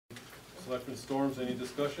Selectman Storms, any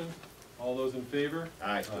discussion? All those in favor?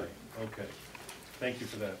 Aye. Okay, thank you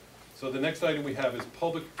for that. So the next item we have is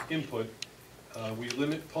public input. We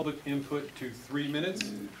limit public input to 3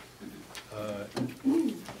 minutes.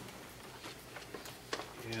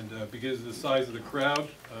 And because of the size of the crowd,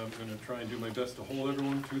 I'm going to try and do my best to hold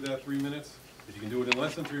everyone to that 3 minutes. If you can do it in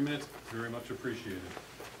less than 3 minutes, very much appreciated.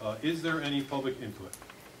 Is there any public input?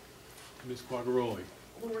 Ms. Quagliaroli.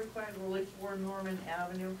 Ulrich Quagliaroli, 4 Norman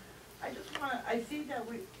Avenue. I just want to, I see that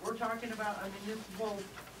we're talking about a municipal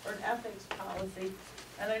or an ethics policy,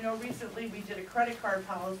 and I know recently we did a credit card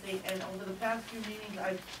policy, and over the past few meetings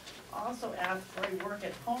I've also asked for a work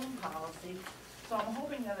at home policy. So I'm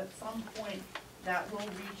hoping that at some point that will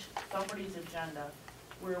reach somebody's agenda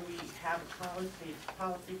where we have a policy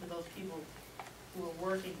for those people who are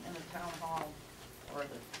working in the town hall or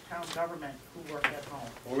the town government who work at home.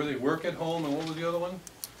 Or were they work at home, and what was the other one?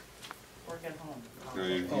 Work at home. No,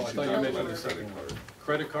 you Oh, I should thought you talk mentioned about the a second credit one. card.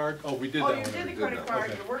 Credit card? Oh, we did Oh, that you one. did the did credit that, card,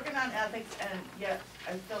 okay. you're working on ethics, and yet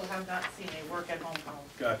I still have not seen a work at home policy.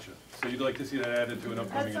 Gotcha. So you'd like to see that added to an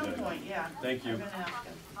upcoming At agenda? some point, yeah. Thank you. I've been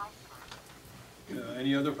asking.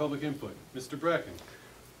 Any other public input? Mr. Bracken?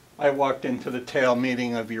 I walked into the tail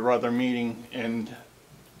meeting of your other meeting, and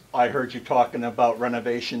I heard you talking about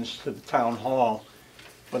renovations to the town hall.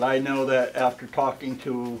 But I know that after talking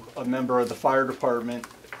to a member of the fire department,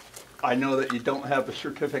 I know that you don't have a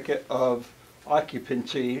certificate of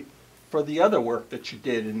occupancy for the other work that you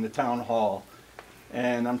did in the town hall.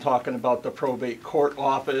 And I'm talking about the probate court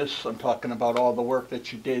office, I'm talking about all the work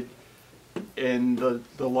that you did in the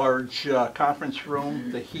large conference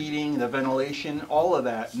room, the heating, the ventilation, all of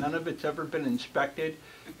that. None of it's ever been inspected.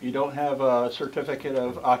 You don't have a certificate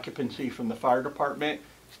of occupancy from the fire department.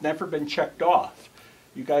 It's never been checked off.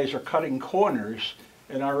 You guys are cutting corners,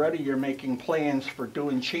 and already you're making plans for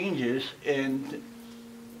doing changes, and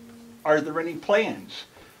are there any plans?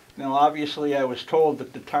 Now, obviously, I was told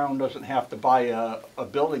that the town doesn't have to buy a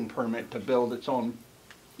building permit to build its own,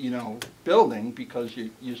 building, because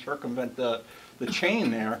you circumvent the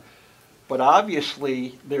chain there. But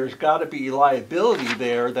obviously, there's got to be liability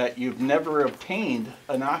there that you've never obtained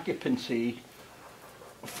an occupancy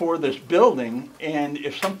for this building, and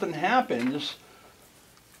if something happens,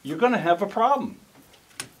 you're going to have a problem.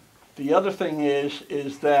 The other thing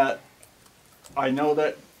is that I know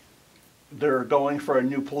that they're going for a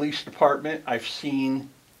new police department. I've seen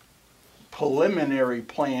preliminary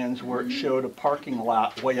plans where it showed a parking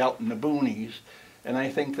lot way out in the boonies, and I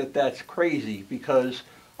think that that's crazy because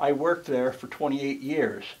I worked there for 28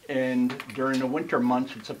 years, and during the winter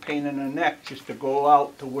months it's a pain in the neck just to go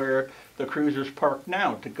out to where the cruisers park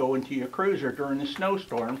now, to go into your cruiser during the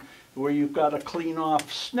snowstorm, where you've got to clean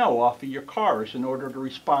off snow off of your cars in order to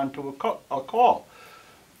respond to a call.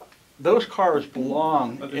 Those cars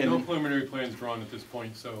belong But there's no preliminary plans drawn at this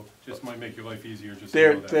point, so just might make your life easier just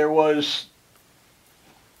to know that. There was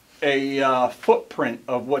a footprint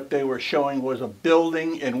of what they were showing was a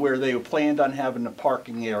building and where they planned on having a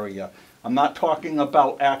parking area. I'm not talking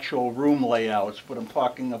about actual room layouts, but I'm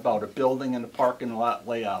talking about a building and a parking lot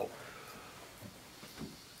layout.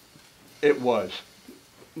 It was,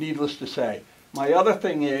 needless to say. My other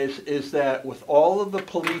thing is that with all of the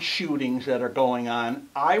police shootings that are going on,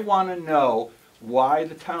 I want to know why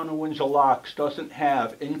the town of Windsor Locks doesn't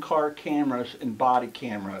have in-car cameras and body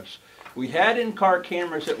cameras. We had in-car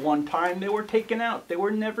cameras at one time. They were taken out. They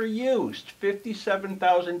were never used.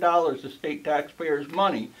 $57,000 of state taxpayers'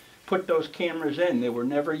 money put those cameras in. They were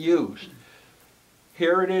never used.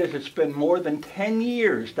 Here it is. It's been more than 10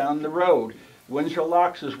 years down the road. Windsor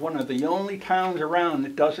Locks is one of the only towns around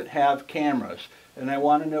that doesn't have cameras, and I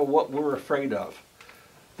want to know what we're afraid of.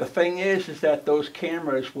 The thing is that those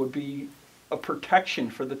cameras would be a protection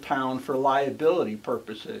for the town for liability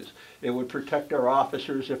purposes. It would protect our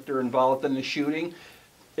officers if they're involved in the shooting.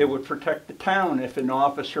 It would protect the town if an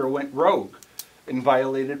officer went rogue and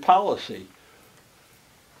violated policy.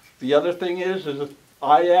 The other thing is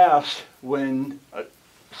I asked when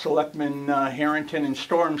Selectmen Harrington and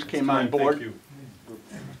Storms came on board. Thank you.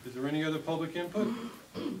 Is there any other public input?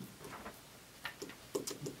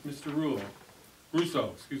 Mr.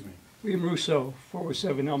 Russo, excuse me. William Russo,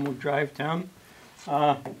 407 Elmwood Drive, Town.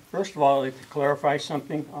 First of all, I'd like to clarify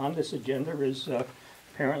something on this agenda. Is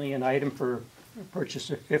apparently an item for purchase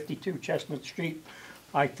of 52 Chestnut Street.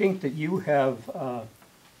 I think that you have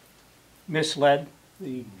misled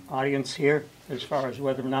the audience here as far as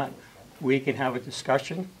whether or not we can have a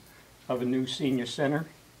discussion of a new senior center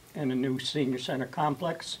and a new senior center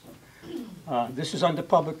complex. This is under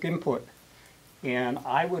public input, and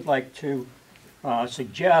I would like to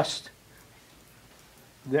suggest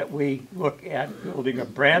that we look at building a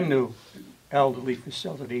brand new elderly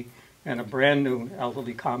facility and a brand-new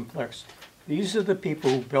elderly complex. These are the people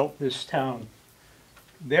who built this town.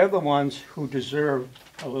 They're the ones who deserve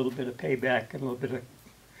a little bit of payback and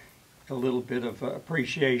a little bit of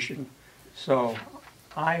appreciation. So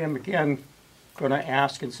I am again going to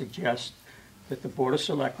ask and suggest that the Board of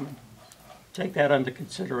Selectmen take that under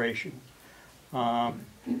consideration.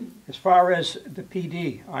 As far as the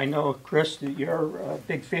PD, I know, Chris, that you're a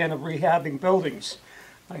big fan of rehabbing buildings.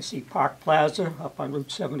 I see Park Plaza up on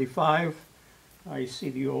Route 75. I see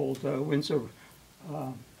the old Windsor,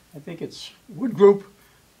 I think it's Wood Group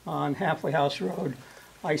on Halfway House Road.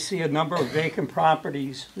 I see a number of vacant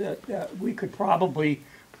properties that we could probably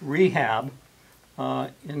rehab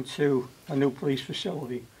into a new police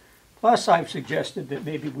facility. Plus, I've suggested that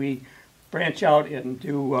maybe we branch out and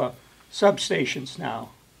do substations now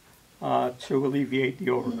to alleviate the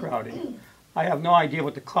overcrowding. I have no idea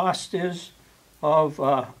what the cost is of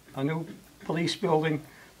a new police building,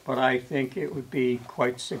 but I think it would be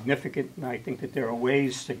quite significant, and I think that there are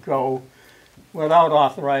ways to go without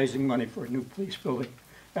authorizing money for a new police building.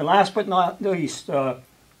 And last but not least,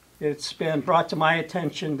 it's been brought to my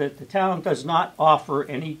attention that the town does not offer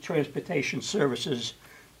any transportation services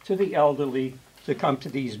to the elderly to come to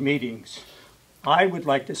these meetings. I would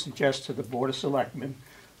like to suggest to the Board of Selectmen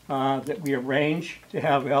that we arrange to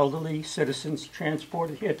have elderly citizens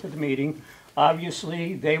transported here to the meeting.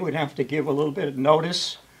 Obviously, they would have to give a little bit of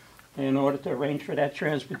notice in order to arrange for that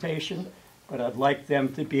transportation, but I'd like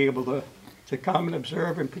them to be able to come and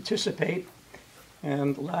observe and participate.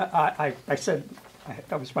 And I said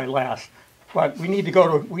that was my last, but we need to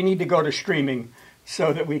go to streaming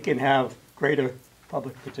so that we can have greater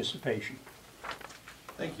public participation.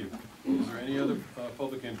 Thank you. Is there any other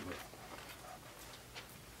public input?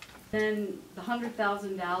 Then the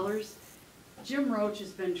 $100,000, Jim Roach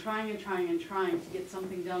has been trying to get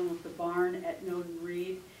something done with the barn at Noden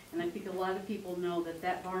Reed, and I think a lot of people know that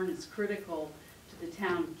that barn is critical to the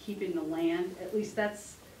town keeping the land. At least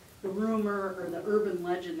that's the rumor or the urban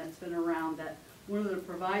legend that's been around, that one of the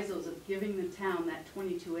provisos of giving the town that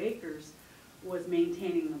 22 acres was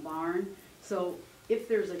maintaining the barn. So if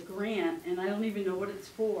there's a grant, and I don't even know what it's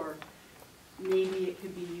for, maybe it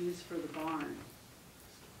could be used for the barn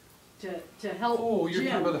to help Oh, you're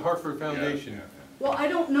Jim. talking about the Hartford Foundation. Well, I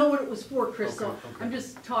don't know what it was for, Chris, so Okay, okay. I'm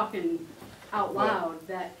just talking out loud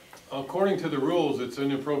that, According to the rules, it's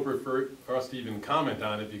inappropriate for us to even comment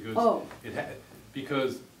on it because Oh.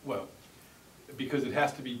 because it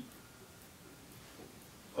has to be.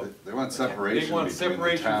 They want separation They want between the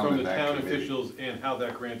separation town from and the that town committee. officials and how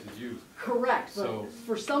that grant is used. correct, but So-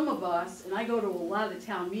 for some of us, and I go to a lot of the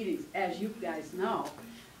town meetings, as you guys know,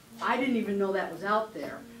 I didn't even know that was out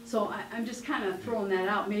there. So I'm just kind of throwing that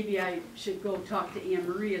out. Maybe I should go talk to Anne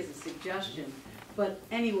Marie as a suggestion. But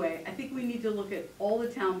anyway, I think we need to look at all the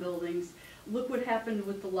town buildings. Look what happened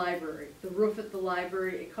with the library. The roof at the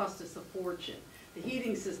library, it cost us a fortune. The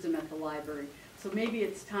heating system at the library. So maybe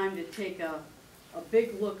it's time to take a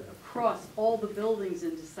big look across all the buildings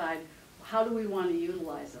and decide, how do we want to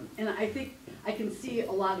utilize them? And I think I can see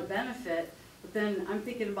a lot of benefit, but then I'm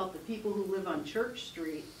thinking about the people who live on Church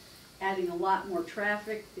Street, adding a lot more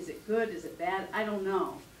traffic. Is it good? Is it bad? I don't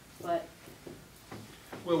know, but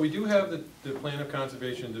Well, we do have the plan of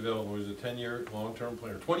conservation and development, which is a 10-year long-term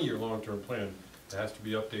plan, or 20-year long-term plan that has to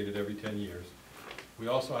be updated every 10 years. We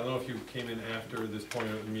also, I don't know if you came in after this point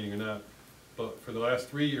of the meeting or not, but for the last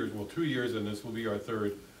 3 years, well, 2 years, and this will be our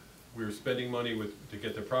third, we were spending money to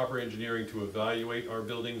get the proper engineering to evaluate our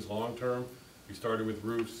buildings long-term. We started with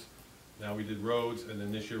roofs, now we did roads, and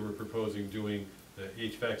then this year we're proposing doing the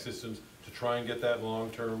HVAC systems to try and get that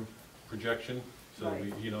long-term projection. So Right.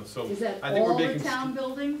 we, so is that I think we're all the making. town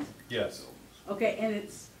buildings? Yes. Okay, and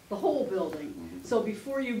it's the whole building. So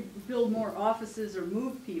before you build more offices or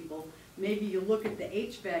move people, maybe you look at the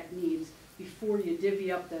HVAC needs before you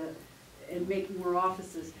divvy up and make more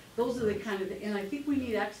offices. Those are the kind of, and I think we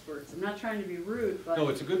need experts. I'm not trying to be rude, but. No,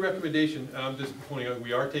 it's a good recommendation. I'm just pointing out,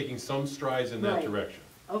 we are taking some strides in that Right. direction,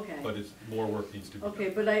 Okay, but it's, more work needs to be done. okay,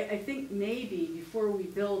 but I think maybe before we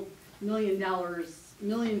build millions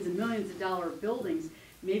and millions of dollar buildings,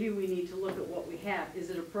 maybe we need to look at what we have. Is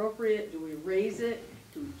it appropriate? Do we raise it?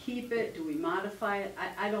 Do we keep it? Do we modify it?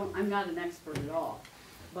 I'm not an expert at all,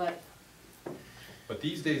 but, But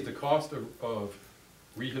these days, the cost of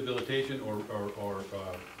rehabilitation or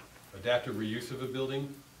adaptive reuse of a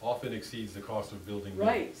building often exceeds the cost of building new.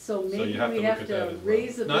 right, so So maybe you have we to look have at that to as well.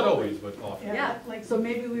 raise the building. Not always, but often. Yeah, so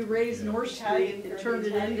maybe we raise Yeah. North Street and turn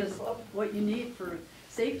it into what you need for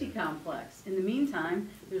safety complex. In the meantime,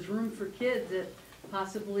 there's room for kids at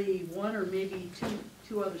possibly one or maybe two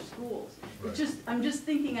two other schools. Right. It's just, I'm just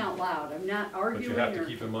thinking out loud, I'm not But arguing you have to or,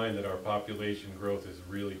 keep in mind that our population growth is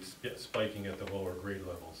really spiking at the lower grade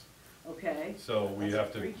levels. okay, So we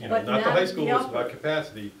have to, you know, But not the not high the schools, upper. not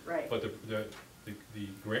capacity, right. but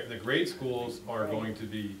the grade schools are Right. going to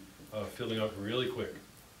be filling up really quick.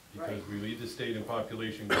 Because Right. we lead the state in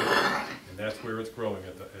population growth, and that's where it's growing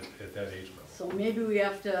at that age level. So maybe we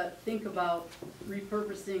have to think about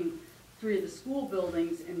repurposing 3 of the school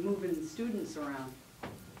buildings and moving the students around.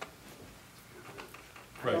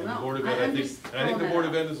 Right, and the know. Board of Ed, I'm I just think the throwing Board that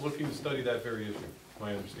of out. Ed is looking to study that very issue,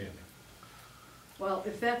 my understanding. Well,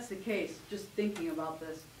 if that's the case, just thinking about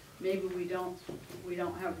this, maybe we don't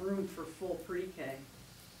have room for full pre-K.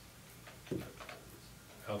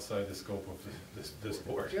 Outside the scope of this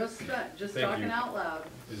board. Just Thank talking you. out loud.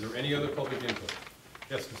 Is there any other public input?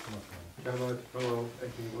 Yes, Mr. Muffin. Gentlemen, hello,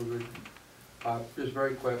 thank you, Woodward. Just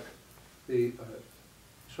very quick,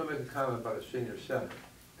 just want to make a comment about a senior center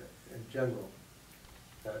in general.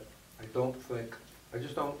 That I just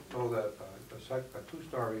don't know that a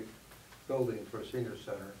 2-story building for a senior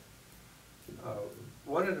center,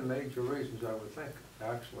 one of the major reasons I would think,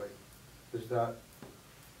 actually, is that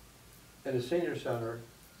in a senior center,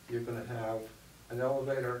 you're gonna have an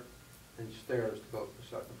elevator and stairs to go to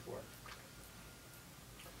the 2nd floor.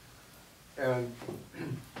 And,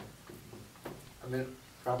 I mean,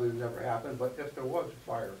 probably would never happen, but if there was a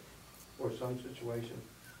fire or some situation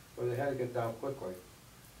where they had to get down quickly,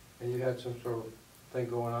 and you had some sort of thing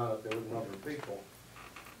going on up there with a number of people,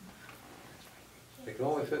 they can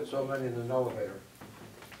only fit so many in an elevator,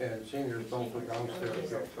 and seniors don't go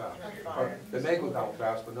downstairs real fast. Or they may go down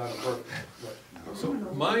fast, but not at work. So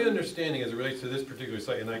my understanding as it relates to this particular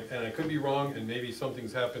site, and I could be wrong, and maybe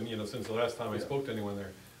something's happened, you know, since the last time I spoke to anyone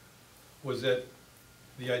there, was that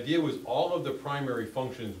the idea was all of the primary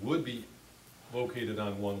functions would be located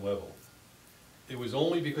on one level. It was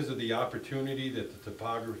only because of the opportunity that the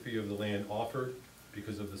topography of the land offered,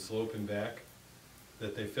 because of the slope and back,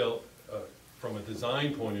 that they felt, from a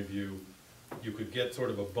design point of view, you could get sort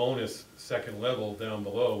of a bonus 2nd level down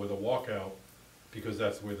below with a walkout, because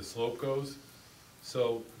that's where the slope goes.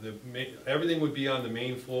 So everything would be on the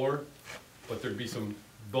main floor, but there'd be some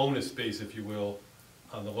bonus space, if you will,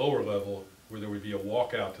 on the lower level, where there would be a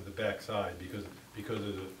walkout to the back side, because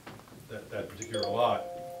of that particular lot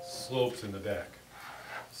slopes in the back.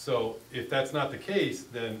 So if that's not the case,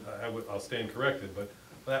 then I'll stand corrected, but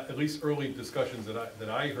at least early discussions that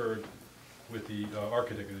I heard with the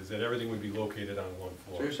architect is that everything would be located on one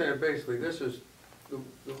So floor. you're saying basically this is the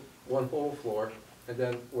one whole floor, and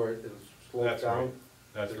then where it slopes That's right. down?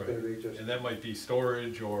 That's There's right. gonna be just- And that might be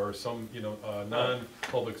storage or some,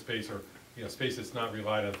 non-public space, or, space that's not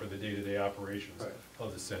relied on for the day-to-day operations Right.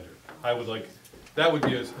 of the center. That would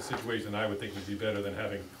be a situation I would think would be better than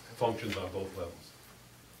having functions on both levels.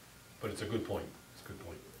 But it's a good point, it's a good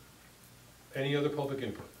point. Any other public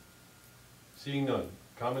input? Seeing none,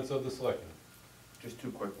 comments of the selectmen? Just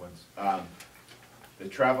 2 quick ones. The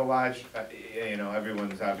travel lodge,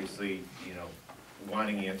 everyone's obviously,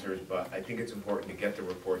 wanting answers, but I think it's important to get the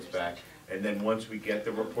reports back. And then once we get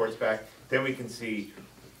the reports back, then we can see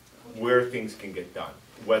where things can get done.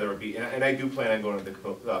 Whether it be, and I do plan on going to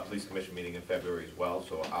the police commission meeting in February as well,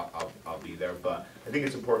 so I'll be there. But I think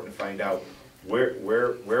it's important to find out where it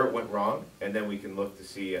went wrong, and then we can look to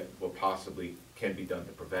see what possibly can be done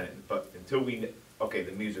to prevent it. But until okay,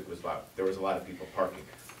 the music was loud. There was a lot of people parking.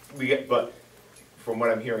 But from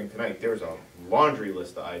what I'm hearing tonight, there's a laundry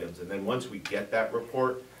list of items, and then once we get that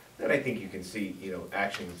report, then I think you can see,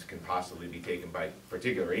 actions can possibly be taken by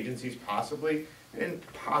particular agencies, possibly, and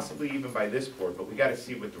possibly even by this board. But we got to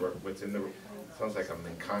see what's in the. Sounds like I'm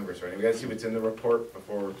in Congress right now. We got to see what's in the report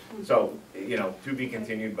before. So, to be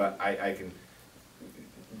continued. But I can.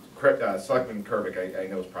 Selectman Kervick, I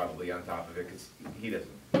know, is probably on top of it because he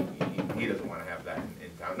doesn't want to have that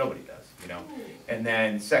in town. Nobody does, And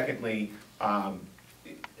then secondly,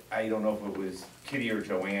 I don't know if it was Kitty or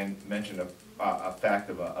Joanne mentioned a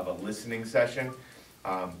fact of a listening session.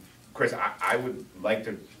 Chris, I would like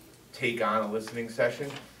to take on a listening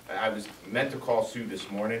session. I was meant to call Sue this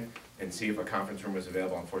morning and see if a conference room was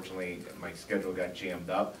available. Unfortunately, my schedule got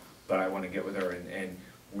jammed up, but I want to get with her. And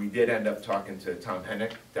we did end up talking to Tom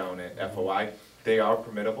Hennick down at FOI. They are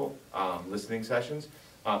permittable listening sessions.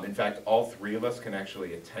 In fact, all 3 of us can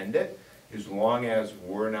actually attend it, as long as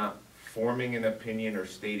we're not forming an opinion or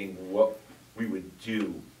stating what we would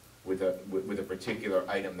do with a particular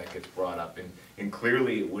item that gets brought up. And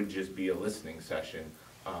clearly, it would just be a listening session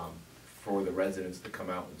for the residents to come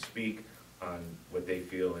out and speak on what they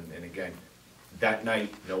feel. And again, that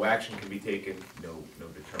night, no action can be taken, no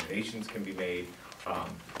determinations can be made.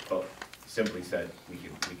 But simply said, we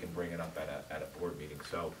can bring it up at a board meeting.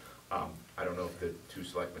 So, I don't know if the two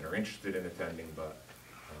selectmen are interested in attending, but,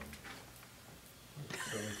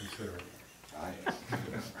 Certainly consider it.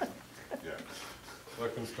 Yeah.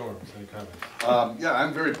 Selectman Storms, any comments? Yeah,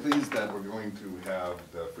 I'm very pleased that we're going to have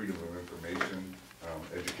the Freedom of Information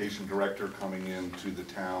Education Director coming into the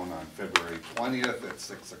town on February 20th at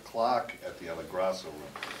 6 o'clock at the El Grasso room.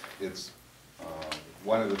 It's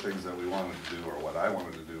one of the things that we wanted to do, or what I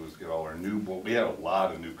wanted to do, is get all our we had a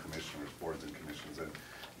lot of new commissioners, boards and commissions, and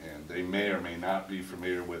they may or may not be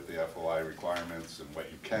familiar with the FOI requirements and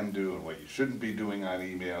what you can do and what you shouldn't be doing on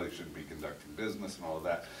email. You shouldn't be conducting business and all of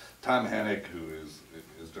that. Tom Hennick, who is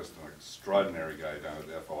just an extraordinary guy down at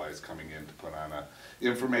the FOI, is coming in to put on an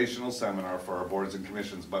informational seminar for our boards and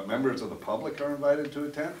commissions, but members of the public are invited to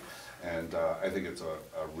attend, and I think it's a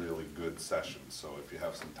really good session. So if you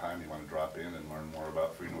have some time, you want to drop in and learn more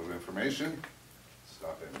about freedom of information,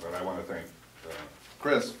 stop in. But I want to thank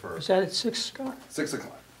Chris for Is that at 6, Scott? 6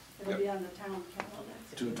 o'clock. It'll be on the town calendar.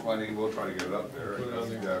 2:20, we'll try to get it up there. Put it on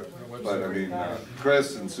there. Yeah. But I mean,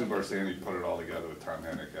 Chris and Sue Barsani put it all together with Tom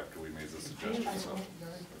Hennick after we made the suggestion, so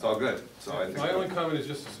it's all good. So I think. My only comment is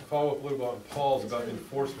just to follow up a little about Paul's about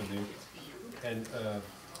enforcement, and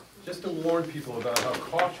just to warn people about how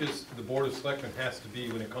cautious the Board of Selectmen has to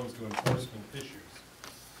be when it comes to enforcement issues.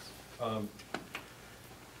 The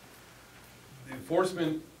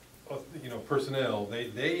enforcement, personnel,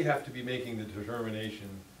 they have to be making the determination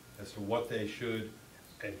as to what they should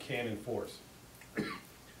and can enforce.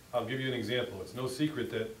 I'll give you an example. It's no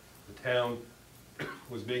secret that the town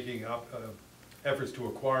was making efforts to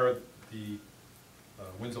acquire the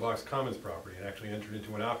Windsor Locks Commons property and actually entered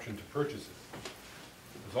into an option to purchase it.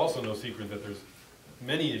 There's also no secret that there's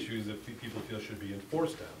many issues that people feel should be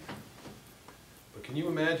enforced down there. But can you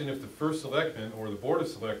imagine if the First Selectman or the Board of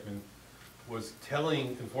Selectmen was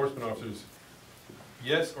telling enforcement officers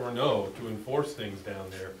yes or no to enforce things down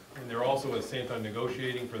there, and they're also at the same time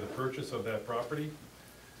negotiating for the purchase of that property?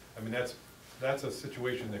 I mean, that's a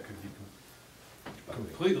situation that could be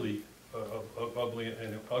completely ugly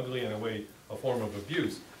and in a way a form of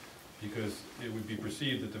abuse, because it would be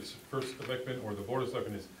perceived that the First Selectman or the Board of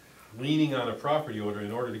Selectmen is leaning on a property owner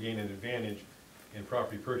in order to gain an advantage in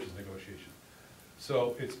property purchase negotiation.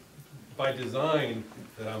 So it's by design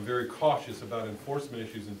that I'm very cautious about enforcement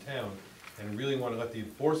issues in town, and really want to let the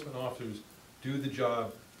enforcement officers do the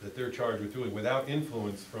job that they're charged with doing without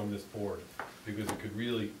influence from this board, because it could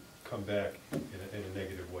really come back in a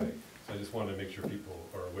negative way. So I just wanted to make sure people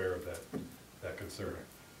are aware of that concern.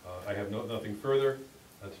 I have nothing further.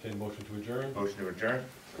 Entertain a motion to adjourn. motion to adjourn?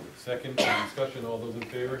 Second, any discussion, all those in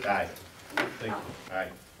favor? Aye. Thank you. Aye.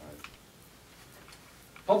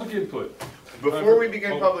 Public input. Before we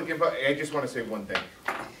begin public input, I just want to say one thing.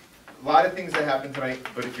 A lot of things that happened tonight,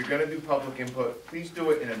 but if you're going to do public input, please do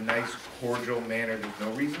it in a nice, cordial manner. There's no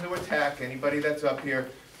reason to attack anybody that's up here.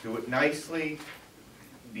 Do it nicely,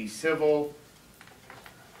 be civil,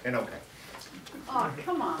 and okay. Oh,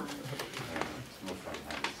 come on.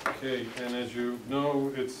 Okay, and as you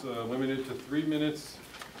know, it's limited to 3 minutes.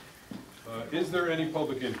 Is there any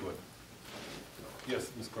public input? Yes,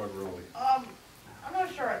 Ms. Cargaroli. I'm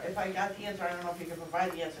not sure if I got the answer, I don't know if you can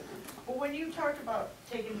provide the answer. But when you talked about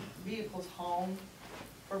taking vehicles home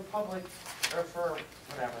for public, or for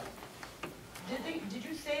whatever, did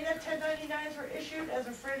you say that 1099s were issued as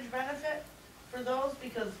a fringe benefit for those?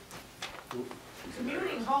 Because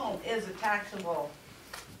commuting home is a taxable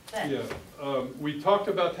thing. Yeah, we talked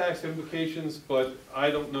about tax implications, but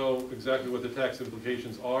I don't know exactly what the tax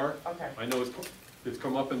implications are. Okay. I know it's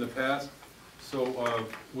come up in the past, so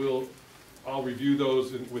I'll review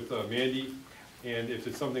those with Mandy, and if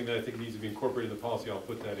it's something that I think needs to be incorporated in the policy, I'll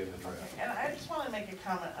put that in the draft. Okay. And I just want to make a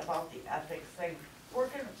comment about the ethics thing.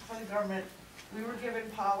 Working for the government, we were given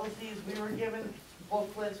policies, we were given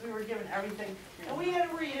booklets, we were given everything, and we had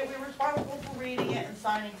to read it. We were responsible for reading it and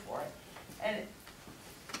signing for it. And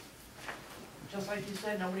just like you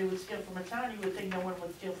said, nobody would steal from a town. You would think no one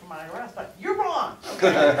would steal from IRS, but you're wrong.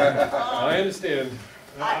 Okay? I understand.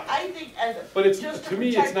 I think But it's, just to me,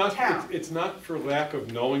 it's protect the not, town. it's not for lack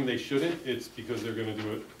of knowing they shouldn't, it's because they're gonna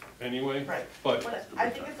do it anyway. Right. But, I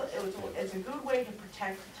think it's a good way to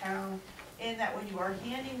protect the town, in that when you are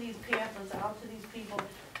handing these pamphlets out to these people,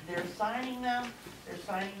 they're signing them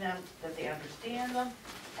that they understand them,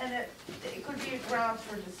 and it could be a grounds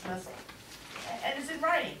for dismissal. And it's in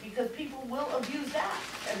writing, because people will abuse that,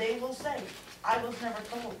 and they will say, I was never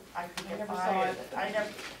told I could get fired, I never,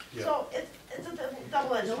 Yeah. so it's a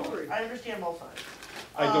double-edged sword, I understand both sides.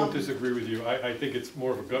 I don't disagree with you, I think it's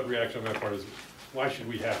more of a gut reaction on my part, is why should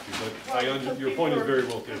we have to, but Well, because your people point is are- very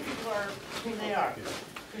well because taken. people are who they are.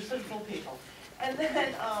 Yeah. You're sinful people. And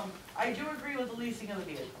then, I do agree with the leasing of the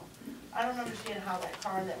vehicle. I don't understand how that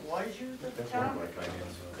car that was used at the time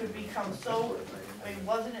could become so, I mean,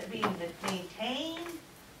 wasn't it being maintained?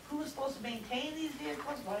 Who's supposed to maintain these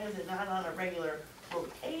vehicles? Why is it not on a regular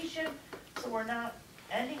rotation? So we're not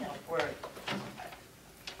ending up where,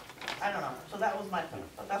 I don't know. So that was my thing,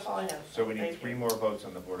 but that's all I have. So we need Thank 3 you. more votes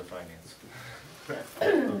on the Board of Finance.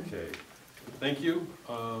 Okay, thank you.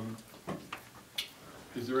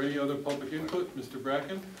 Is there any other public input, Mr.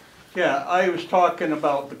 Bracken? Yeah, I was talking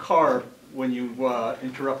about the car when you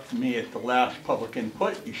interrupted me at the last public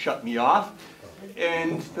input. You shut me off.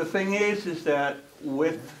 And the thing is that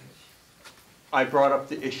I brought up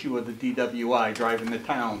the issue of the DWI, driving the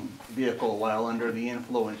town vehicle while under the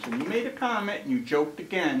influence. And you made a comment and you joked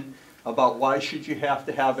again about why should you have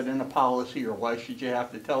to have it in a policy or why should you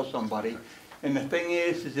have to tell somebody. And the thing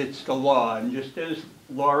is it's the law. And just as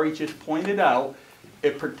Laurie just pointed out,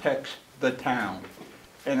 it protects the town.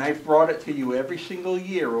 And I've brought it to you every single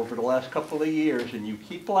year over the last couple of years, and you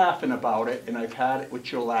keep laughing about it, and I've had it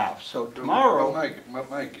with your laugh. So tomorrow...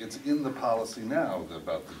 Mike, it's in the policy now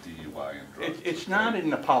about the DUI and drugs. It's not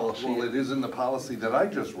in the policy. Well, it is in the policy that I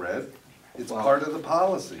just read. It's Well, part of the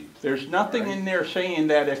policy. There's nothing Right. in there saying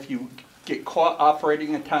that if you get caught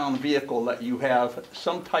operating a town vehicle, that you have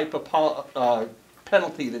some type of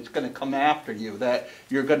penalty that's going to come after you, that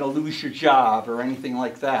you're going to lose your job or anything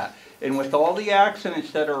like that. And with all the accidents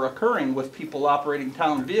that are occurring with people operating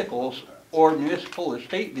town vehicles or municipal or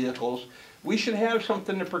state vehicles, we should have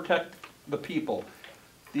something to protect the people.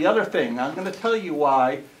 The other thing, I'm going to tell you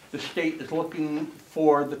why the state is looking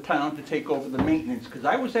for the town to take over the maintenance, because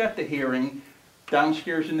I was at the hearing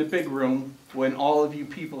downstairs in the big room when all of you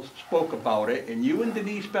people spoke about it, and you and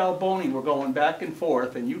Denise Balboni were going back and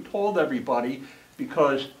forth, and you told everybody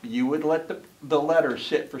because you would let the letter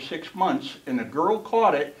sit for 6 months, and a girl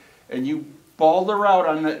caught it, and you bawled her out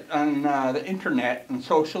on the internet and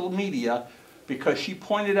social media because she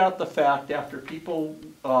pointed out the fact after people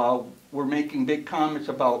were making big comments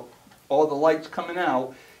about all the lights coming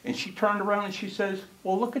out, and she turned around and she says,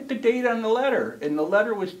 well, look at the date on the letter. And the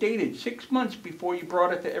letter was dated 6 months before you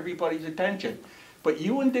brought it to everybody's attention. But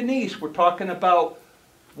you and Denise were talking about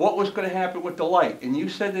what was going to happen with the light. And you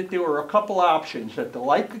said that there were a couple options, that the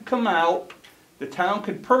light could come out, the town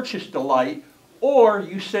could purchase the light, or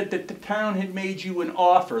you said that the town had made you an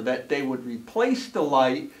offer that they would replace the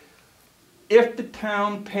light if the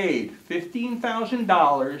town paid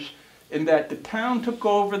 $15,000 and that the town took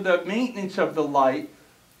over the maintenance of the light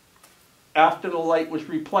after the light was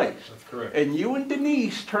replaced. That's correct. And you and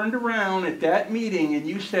Denise turned around at that meeting and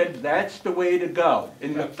you said that's the way to go.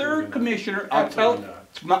 And the Absolutely third not. commissioner, Absolutely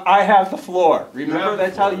I have the floor. You have Remember, the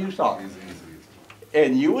that's how floor. you saw it. Easy.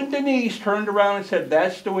 And you and Denise turned around and said,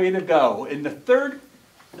 that's the way to go. And the third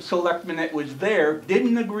selectman that was there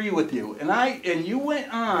didn't agree with you. And you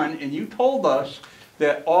went on and you told us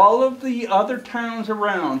that all of the other towns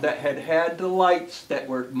around that had the lights that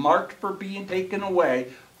were marked for being taken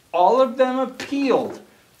away, all of them appealed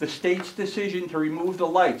the state's decision to remove the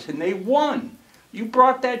lights, and they won. You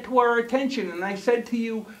brought that to our attention, and I said to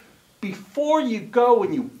you, before you go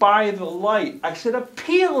and you buy the light, I said,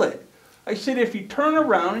 appeal it. I said, if you turn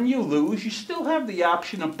around and you lose, you still have the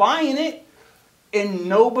option of buying it, and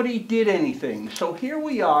nobody did anything. So here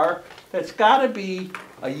we are, that's got to be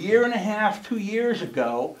a year and a half, 2 years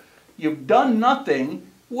ago. You've done nothing.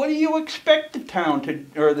 What do you expect the town to,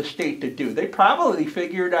 or the state to do? They probably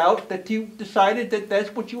figured out that you decided that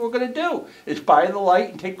that's what you were going to do, is buy the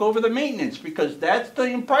light and take over the maintenance, because that's the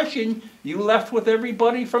impression you left with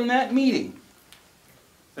everybody from that meeting.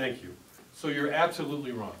 Thank you. So you're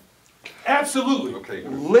absolutely wrong. Absolutely. Okay.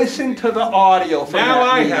 Listen to the audio from Now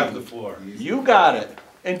that I meeting. have the floor. You got it.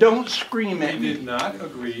 And don't scream at We me. did not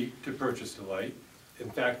agree to purchase the light. In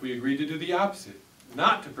fact, we agreed to do the opposite,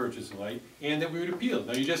 not to purchase the light, and that we would appeal.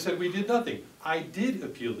 Now, you just said we did nothing. I did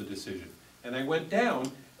appeal the decision. And I went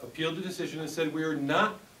down, appealed the decision, and said we are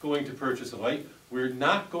not going to purchase a light. We're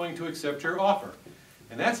not going to accept your offer.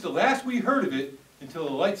 And that's the last we heard of it until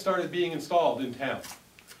the light started being installed in town.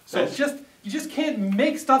 So it's just, you just can't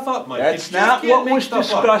make stuff up, Mike. That's You just not can't what make was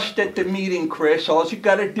stuff up. discussed at the meeting, Chris. All you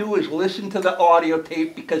gotta do is listen to the audio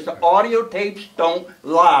tape, because the audio tapes don't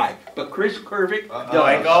lie. But Chris Kervick does.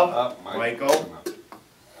 Michael?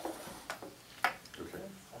 Okay.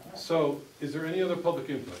 So, is there any other public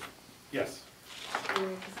input? Yes.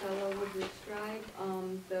 Maria Costello, Woodridge Drive,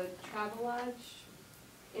 the Travelodge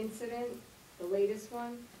incident, the latest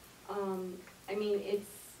one, I mean,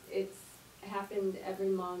 it's happened every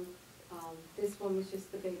month. This one was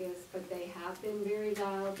just the biggest, but they have been very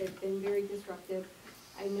loud, they've been very disruptive.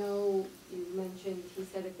 I know you mentioned, he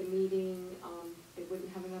said at the meeting, they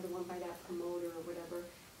wouldn't have another one by that promoter or whatever.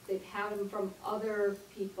 They've had them from other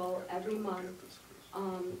people every month.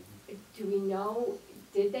 Do we know,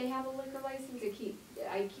 did they have a liquor license?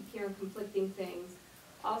 I keep hearing conflicting things.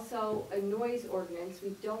 Also, a noise ordinance, we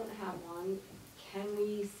don't have one. Can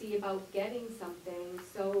we see about getting something,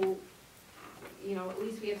 so, you know, at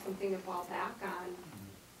least we have something to fall back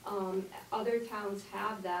on? Other towns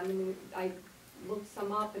have them, and I looked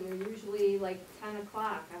some up, and they're usually like 10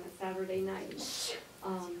 o'clock on a Saturday night.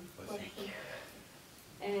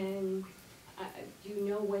 And do you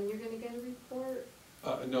know when you're gonna get a report?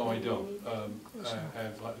 No, I don't.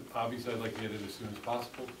 Obviously, I'd like to get it as soon as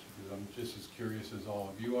possible, because I'm just as curious as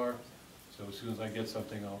all of you are. So as soon as I get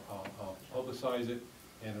something, I'll publicize it,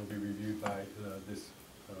 and it'll be reviewed by this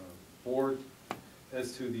board.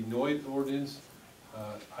 As to the noise ordinance,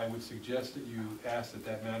 I would suggest that you ask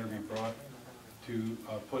that matter be brought to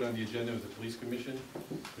put on the agenda of the police commission,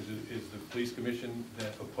 because it is the police commission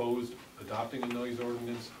that opposed adopting a noise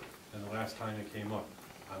ordinance, and the last time it came up.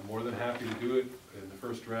 I'm more than happy to do it. In the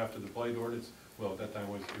first draft of the blight ordinance, well, at that time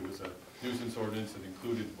it was a nuisance ordinance that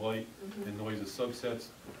included blight and noise as subsets.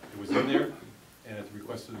 It was in there, and at the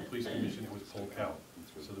request of the police commission, it was pulled out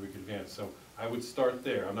so that we could advance. So I would start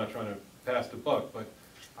there. I'm not trying to pass the buck, but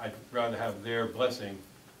I'd rather have their blessing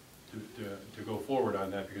to go forward on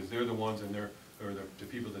that, because they're the ones, and the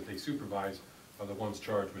people that they supervise are the ones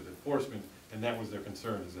charged with enforcement, and that was their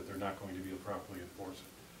concern, is that they're not going to be properly enforced.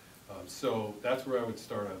 So that's where I would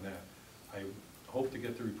start on that. I hope to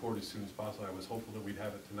get the report as soon as possible. I was hopeful that we'd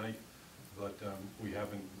have it tonight, but we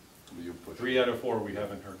haven't. 3 out of 4 we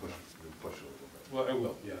haven't heard. Push it a little bit. Well, I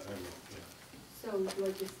will, yeah, I will, yeah. So do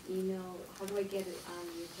I just email, how do I get it on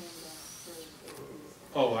the agenda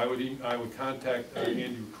for? Oh, I would contact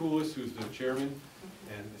Andrew Coolis, who's the chairman,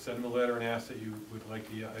 and send him a letter and ask that you would like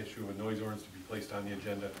the issue of a noise ordinance to be placed on the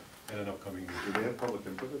agenda at an upcoming meeting. Do they have public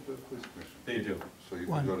input at the police commission? They do. So you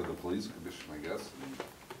can go to the police commission, I guess,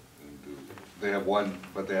 and do, they have one,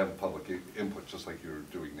 but they have a public input, just like you're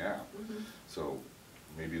doing now. So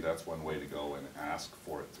maybe that's one way to go and ask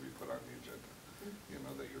for it to be put on the agenda, you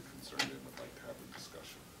know, that you're concerned and would like to have a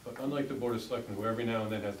discussion. But unlike the Board of Selectmen, who every now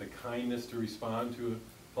and then has the kindness to respond to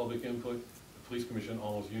public input, the police commission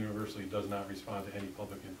almost universally does not respond to any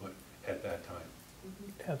public input at that time.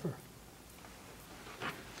 Ever.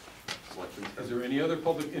 Is there any other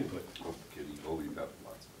public input? Oh, Kitty, oh, you've got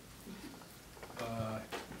lots of it.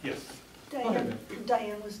 Yes.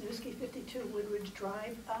 Diane Wisniewski, 52 Woodridge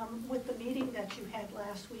Drive. With the meeting that you had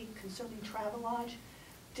last week concerning Travelodge,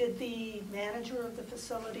 did the manager of the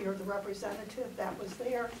facility or the representative that was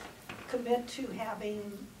there commit to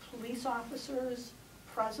having police officers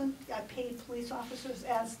present, paid police officers,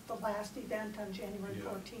 as the last event on January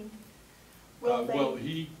 14th? Well,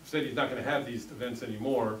 he said he's not going to have these events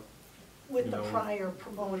anymore. With the prior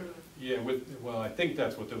promoter? Yeah, well, I think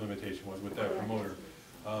that's what the limitation was with that promoter.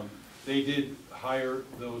 They did hire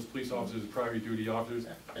those police officers as primary duty officers,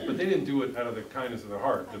 but they didn't do it out of the kindness of their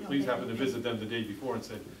heart. The police happened to visit them the day before and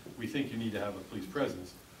said, we think you need to have a police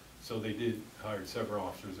presence. So they did hire several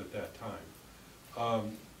officers at that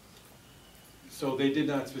time. So they did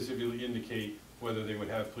not specifically indicate whether they would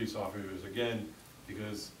have police officers again,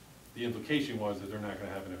 because the implication was that they're not going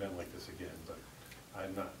to have an event like this again, but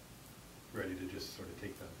I'm not ready to just sort of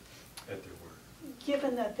take them at their word.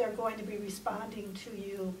 Given that they're going to be responding to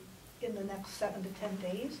you in the next 7 to 10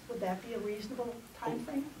 days, would that be a reasonable time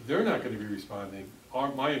frame? They're not going to be responding.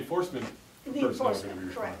 My enforcement personnel are going to be responding.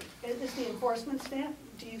 Correct. Is the enforcement staff,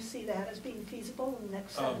 do you see that as being feasible in the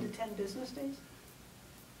next 7 to 10 business days?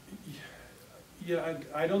 Yeah,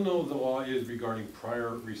 I don't know what the law is regarding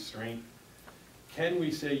prior restraint. Can we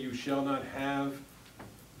say you shall not have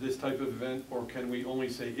this type of event, or can we only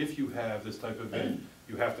say if you have this type of event,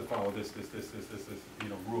 you have to follow this,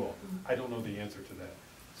 rule? I don't know the answer to that.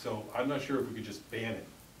 So I'm not sure if we could just ban it.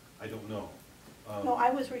 I don't know. No, I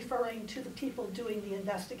was referring to the people doing the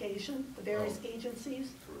investigation, the various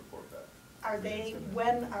agencies. To report back.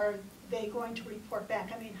 When are they going to report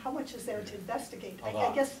back? I mean, how much is there to investigate? A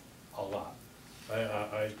lot. I guess. A lot.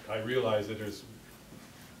 I realize that there's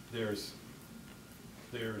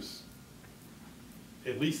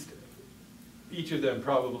at least, each of them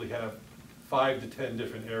probably have 5 to 10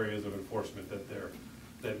 different areas of enforcement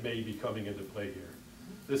that may be coming into play here.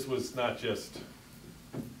 This was not just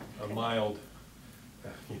a mild,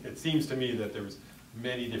 it seems to me that there was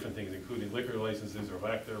many different things, including liquor licenses or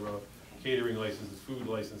lack thereof, catering licenses, food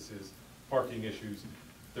licenses, parking issues.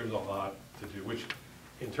 There's a lot to do, which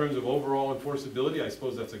in terms of overall enforceability, I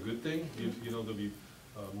suppose that's a good thing. You know, there'll be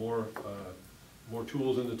more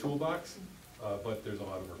tools in the toolbox. but there's a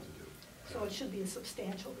lot of work to do. So it should be a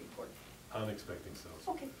substantial report. I'm expecting so.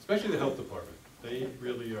 Okay. Especially the health department. They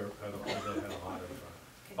really are, had a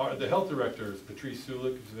lot of, the health director is Patrice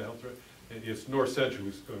Sulik, who's the health director. It's North Central,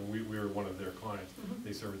 who's, we were one of their clients. Mhm.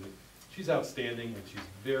 They serve it. She's outstanding, and she's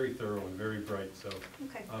very thorough and very bright, so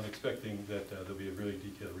Okay. I'm expecting that there'll be a really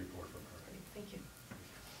detailed report from her. Thank you.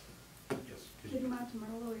 Yes. Kitty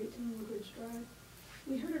Montemarlo, 18 Woodridge Drive.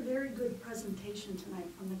 We heard a very good presentation tonight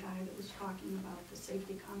from the guy that was talking about the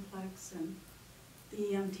safety complex and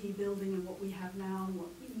the EMT building and what we have now and what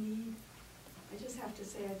we need. I just have to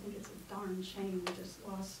say, I think it's a darn shame we just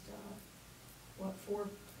lost, 4+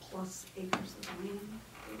 acres of land.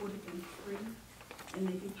 It would have been free and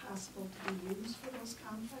maybe possible to be used for those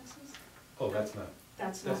complexes. Oh, that's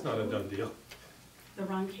not a done deal. The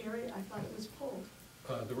Roncarey, I thought it was pulled.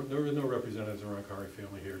 There were no representatives of the Roncari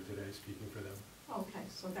family here today speaking for them. Okay,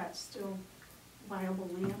 so that's still viable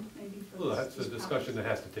land maybe for this? Well, that's a this discussion that property?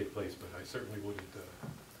 has to take place, but I certainly wouldn't,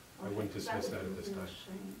 I Okay, wouldn't dismiss would that at be this a real time.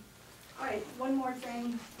 shame. All right, one more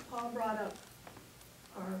thing, Paul brought up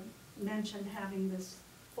or mentioned having this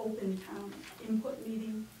open town input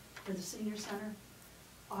meeting for the senior center.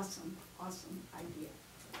 Awesome, awesome idea.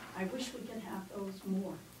 I wish we could have those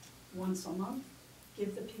more, once a month,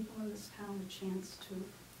 give the people in this town a chance to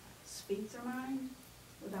speak their mind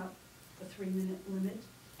without the 3-minute limit,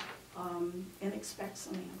 and expect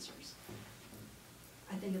some answers.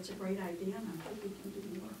 I think it's a great idea, and I hope we can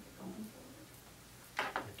do more going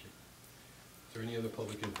forward. Thank you. Is there any other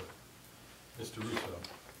public input? Mr. Russo?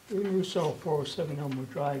 Louis Russo, 407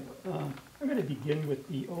 Elmwood Drive. I'm going to begin with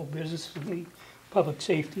the old business of the public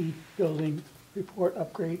safety building report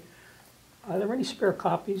upgrade. Are there any spare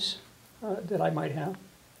copies that I might have?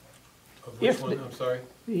 Of which If one, the- I'm sorry?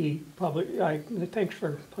 The public, thanks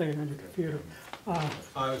for playing on your computer. I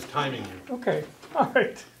was timing you. Okay, all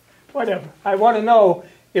right, whatever. I want to know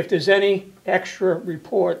if there's any extra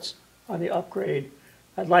reports on the upgrade.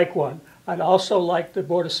 I'd like one. I'd also like the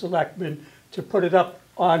Board of Selectmen to put it up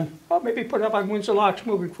on, well, maybe put it up on Windsor Locks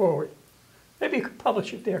moving forward. Maybe you could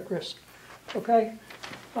publish it there, Chris. Okay?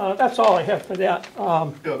 That's all I have for that.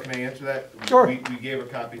 Bill, can I answer that? Sure. We gave a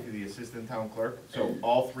copy to the assistant town clerk, so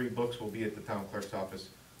all 3 books will be at the town clerk's office,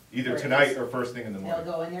 either Right. tonight or first thing in the They'll morning.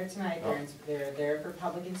 go in there tonight, they're there for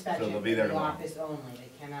public inspection, they'll be in there the tomorrow. office only, they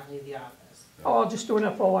cannot leave the office. Oh, I'll just do an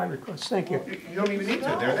FOI request, thank you. You don't even need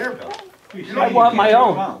to, they're there, Bill. I want my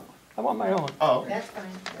own. I want my own. Oh, okay. That's fine,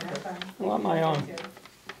 that's fine. I want my own. Too.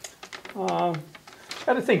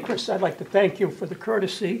 Other thing, Chris, I'd like to thank you for the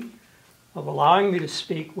courtesy of allowing me to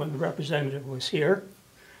speak when the representative was here,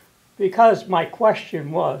 because my question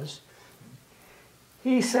was,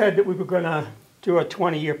 he said that we were going to do a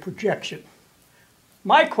 20-year projection.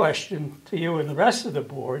 My question to you and the rest of the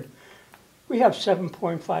board, we have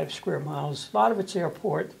 7.5 square miles, a lot of it's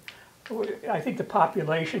airport. I think the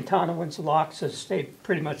population, town of Windsor Locks, has stayed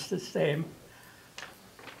pretty much the same.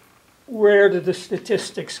 Where do the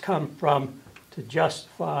statistics come from to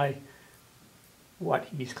justify what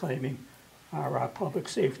he's claiming are our public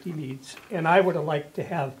safety needs? And I would have liked to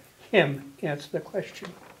have him answer the question.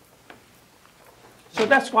 So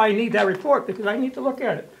that's why I need that report, because I need to look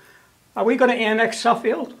at it. Are we going to annex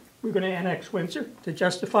Suffield? We're going to annex Windsor to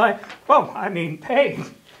justify? Well, I mean, hey,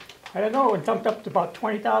 I don't know, it dumped up to about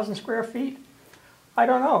 20,000 square feet. I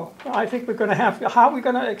don't know. I think we're going to have, how are we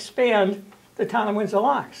going to expand the town of Windsor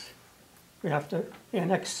Locks? We have to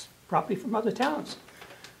annex property from other towns.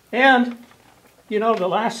 And, you know, the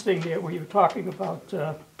last thing there where you were talking about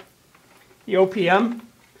the OPM,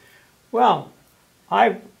 well,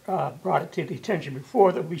 I brought it to the attention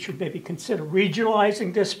before that we should maybe consider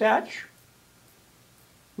regionalizing dispatch.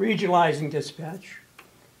 Regionalizing dispatch.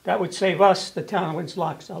 That would save us, the town of Windsor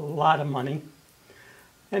Locks, a lot of money.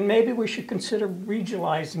 And maybe we should consider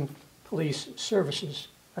regionalizing police services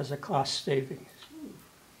as a cost savings.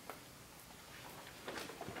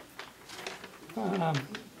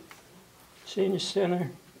 Senior center,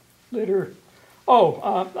 litter.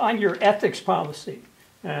 Oh, on your ethics policy,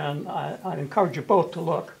 and I'd encourage you both to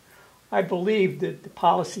look. I believe that the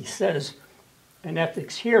policy says an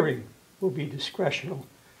ethics hearing will be discretional.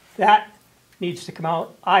 That needs to come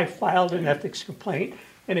out. I filed an ethics complaint,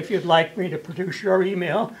 and if you'd like me to produce your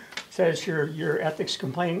email, says your ethics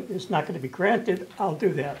complaint is not going to be granted, I'll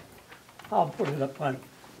do that. I'll put it up on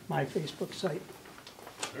my Facebook site.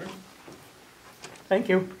 Sure. Thank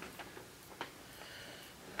you.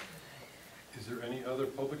 Is there any other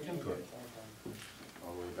public input?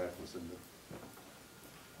 All the way back, Lucinda.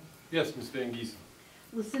 Yes, Ms. Van Giesen.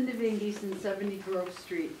 Lucinda Van Giesen, 70 Grove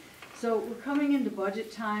Street. So we're coming into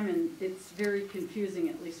budget time, and it's very confusing,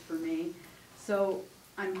 at least for me. So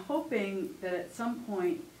I'm hoping that at some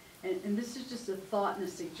point, and this is just a thought and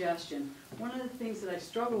a suggestion, one of the things that I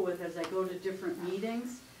struggle with as I go to different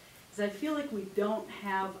meetings is I feel like we don't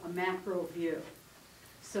have a macro view.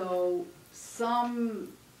 So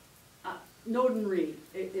Noden Reed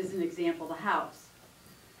is an example, the house.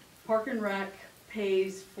 Park and Rec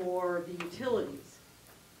pays for the utilities.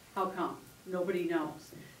 How come? Nobody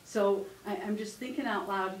knows. So I'm just thinking out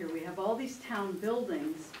loud here. We have all these town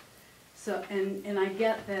buildings. So, and I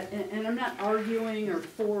get that, and I'm not arguing or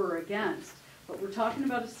for or against, but we're talking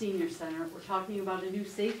about a senior center, we're talking about a new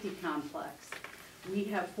safety complex. We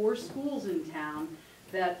have 4 schools in town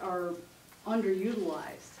that are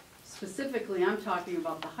underutilized. Specifically, I'm talking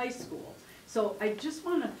about the high school. So I just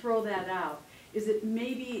want to throw that out. Is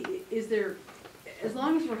there, as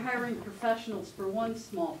long as we're hiring professionals for one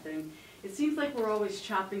small thing, it seems like we're always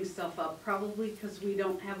chopping stuff up, probably because we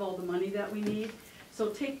don't have all the money that we need. So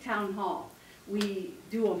take town hall. We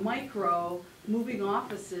do a micro, moving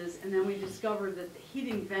offices, and then we discover that the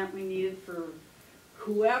heating vent we needed for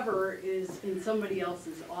whoever is in somebody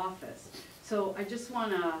else's office. So I just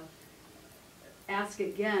want to ask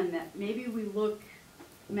again that maybe we look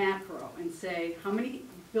macro and say, how many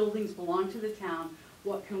buildings belong to the town?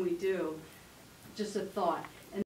 What can we do? Just a thought.